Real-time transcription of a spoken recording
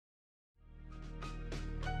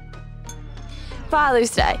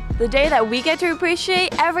Father's Day, the day that we get to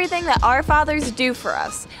appreciate everything that our fathers do for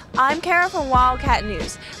us. I'm Kara from Wildcat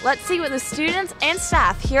News. Let's see what the students and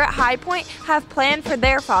staff here at High Point have planned for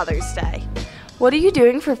their Father's Day. What are you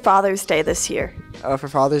doing for Father's Day this year? For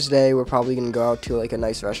Father's Day, we're probably going to go out to like a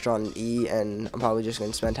nice restaurant and eat, and I'm probably just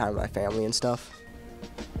going to spend time with my family and stuff.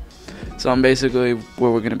 So I'm basically,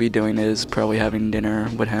 what we're going to be doing is probably having dinner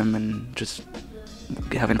with him and just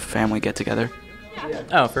having a family get together.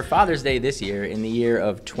 Oh, for Father's Day this year, in the year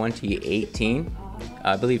of 2018,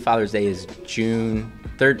 I believe Father's Day is June,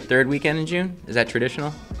 third weekend in June. Is that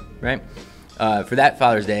traditional, right? For that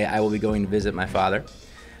Father's Day, I will be going to visit my father,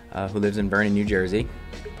 who lives in Vernon, New Jersey.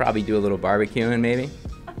 Probably do a little barbecuing maybe,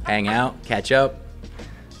 hang out, catch up.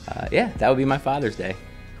 Yeah, that would be my Father's Day.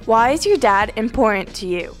 Why is your dad important to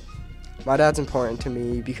you? My dad's important to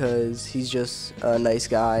me because he's just a nice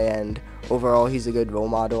guy, and overall he's a good role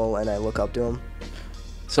model, and I look up to him.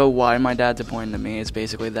 So why my dad's important to me is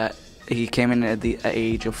basically that he came in at the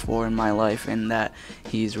age of 4 in my life, and that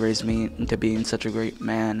he's raised me into being such a great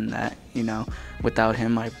man, and that, you know, without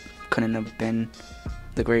him I couldn't have been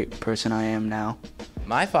the great person I am now.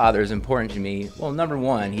 My father is important to me. Well, number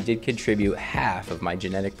one, he did contribute half of my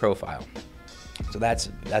genetic profile. So that's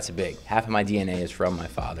a big. Half of my DNA is from my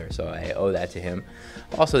father, so I owe that to him.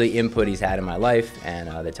 Also, the input he's had in my life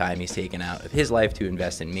and the time he's taken out of his life to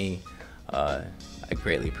invest in me, I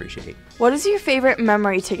greatly appreciate. What is your favorite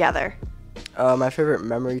memory together? My favorite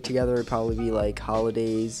memory together would probably be like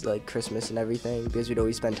holidays, like Christmas and everything, because we'd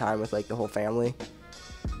always spend time with like the whole family.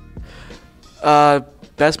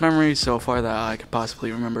 Best memory so far that I could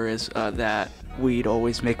possibly remember is that we'd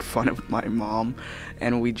always make fun of my mom,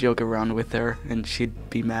 and we'd joke around with her, and she'd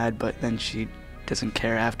be mad, but then she doesn't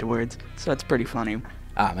care afterwards. So that's pretty funny.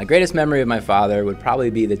 My greatest memory of my father would probably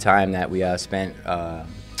be the time that we spent.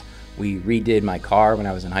 We redid my car when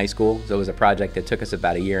I was in high school. So it was a project that took us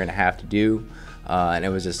about 1.5 years to do. And it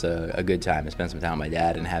was just a good time to spend some time with my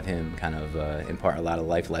dad and have him kind of impart a lot of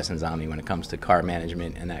life lessons on me when it comes to car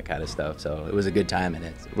management and that kind of stuff. So it was a good time, and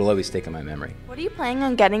it will always stick in my memory. What are you planning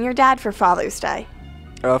on getting your dad for Father's Day?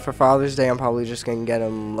 For Father's Day, I'm probably just going to get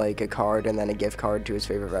him like a card and then a gift card to his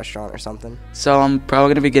favorite restaurant or something. So I'm probably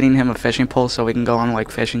going to be getting him a fishing pole so we can go on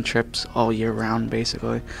like fishing trips all year round,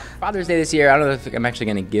 basically. Father's Day this year, I don't know if I'm actually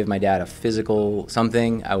going to give my dad a physical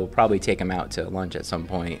something. I will probably take him out to lunch at some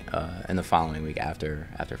point in the following week after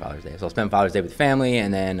Father's Day. So I'll spend Father's Day with family,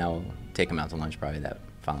 and then I'll take him out to lunch probably that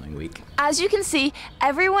following week. As you can see,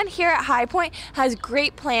 everyone here at High Point has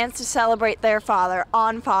great plans to celebrate their father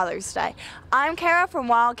on Father's Day. I'm Kara from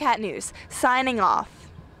Wildcat News, signing off.